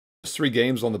3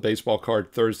 games on the baseball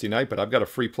card Thursday night, but I've got a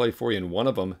free play for you in one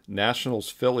of them.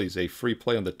 Nationals Phillies, a free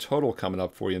play on the total coming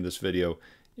up for you in this video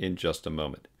in just a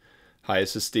moment. Hi,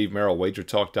 this is Steve Merrill,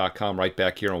 WagerTalk.com, right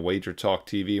back here on Wager Talk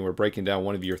TV, and we're breaking down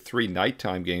one of your 3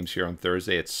 nighttime games here on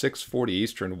Thursday at 6:40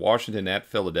 Eastern, Washington at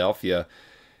Philadelphia.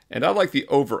 And I like the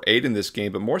over 8 in this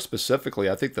game, but more specifically,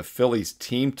 I think the Phillies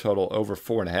team total over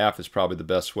 4.5 is probably the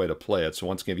best way to play it. So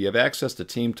once again, if you have access to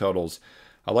team totals,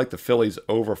 I like the Phillies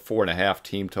over 4.5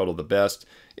 team total the best.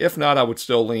 If not, I would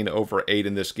still lean over 8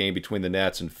 in this game between the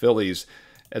Nats and Phillies,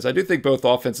 as I do think both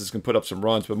offenses can put up some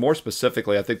runs, but more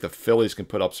specifically, I think the Phillies can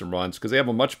put up some runs because they have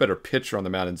a much better pitcher on the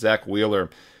mound in Zach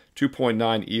Wheeler.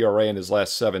 2.9 ERA in his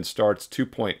last 7 starts,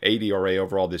 2.8 ERA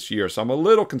overall this year. So I'm a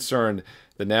little concerned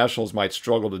the Nationals might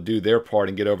struggle to do their part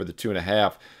and get over the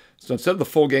 2.5. So instead of the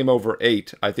full game over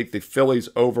 8, I think the Phillies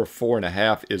over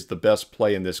 4.5 is the best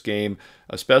play in this game,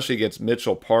 especially against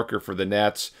Mitchell Parker for the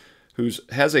Nats, who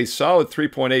has a solid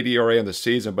 3.8 ERA in the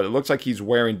season, but it looks like he's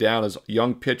wearing down as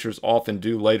young pitchers often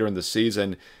do later in the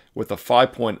season with a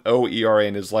 5.0 ERA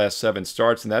in his last 7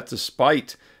 starts, and that's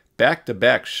despite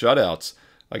back-to-back shutouts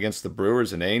against the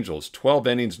Brewers and Angels. 12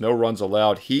 innings, no runs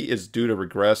allowed. He is due to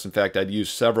regress. In fact, I'd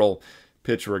use several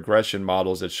pitch regression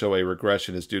models that show a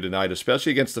regression is due tonight,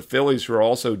 especially against the Phillies, who are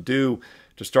also due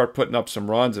to start putting up some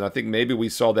runs. And I think maybe we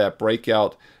saw that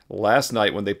breakout last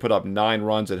night when they put up 9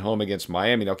 runs at home against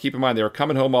Miami. Now, keep in mind, they were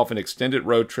coming home off an extended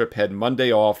road trip, had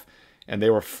Monday off, and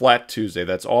they were flat Tuesday.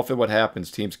 That's often what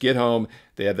happens. Teams get home,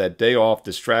 they have that day off,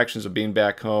 distractions of being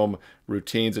back home,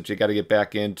 routines that you got to get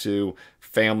back into,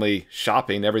 family,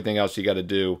 shopping, everything else you got to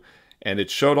do. And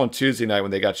it showed on Tuesday night when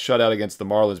they got shut out against the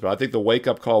Marlins. But I think the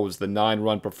wake-up call was the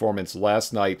 9-run performance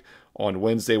last night on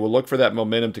Wednesday. We'll look for that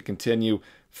momentum to continue.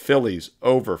 Phillies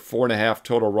over 4.5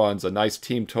 total runs. A nice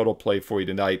team total play for you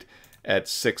tonight at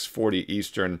 6:40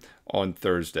 Eastern on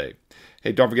Thursday.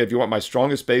 Hey, don't forget, if you want my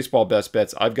strongest baseball best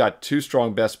bets, I've got 2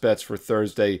 strong best bets for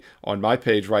Thursday on my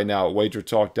page right now at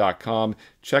WagerTalk.com.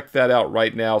 Check that out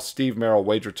right now, Steve Merrill,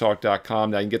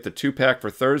 WagerTalk.com. Now you can get the 2-pack for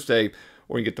Thursday,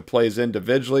 or you can get the plays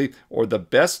individually, or the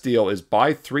best deal is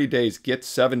buy 3 days, get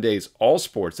 7 days, all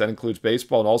sports. That includes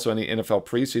baseball and also any NFL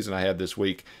preseason I have this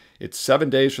week. It's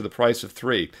 7 days for the price of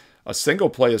 3. A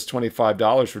single play is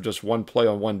 $25 for just 1 play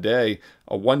on 1 day.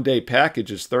 A 1-day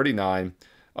package is $39.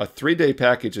 A 3-day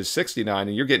package is $69,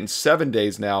 and you're getting 7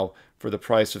 days now for the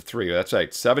price of 3. That's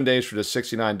right, 7 days for just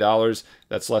 $69.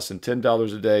 That's less than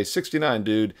 $10 a day. $69,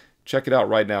 dude. Check it out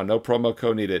right now. No promo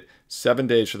code needed. 7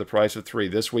 days for the price of 3.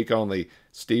 This week only.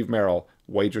 Steve Merrill,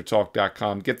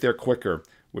 WagerTalk.com. Get there quicker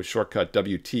with shortcut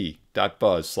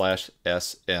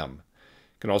WT.buzz/SM.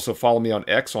 You can also follow me on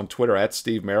X on Twitter at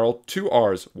Steve Merrill, 2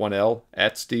 R's, 1 L,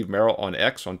 at Steve Merrill on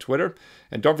X on Twitter.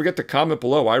 And don't forget to comment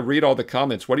below. I read all the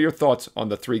comments. What are your thoughts on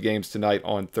the 3 games tonight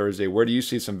on Thursday? Where do you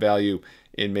see some value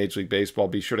in Major League Baseball?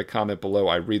 Be sure to comment below.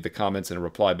 I read the comments and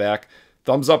reply back.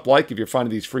 Thumbs up, like if you're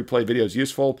finding these free play videos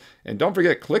useful. And don't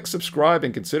forget, click subscribe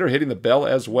and consider hitting the bell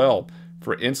as well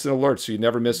for instant alerts so you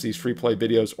never miss these free play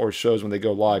videos or shows when they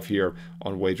go live here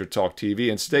on Wager Talk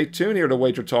TV. And stay tuned here to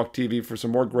Wager Talk TV for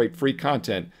some more great free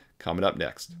content coming up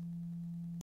next.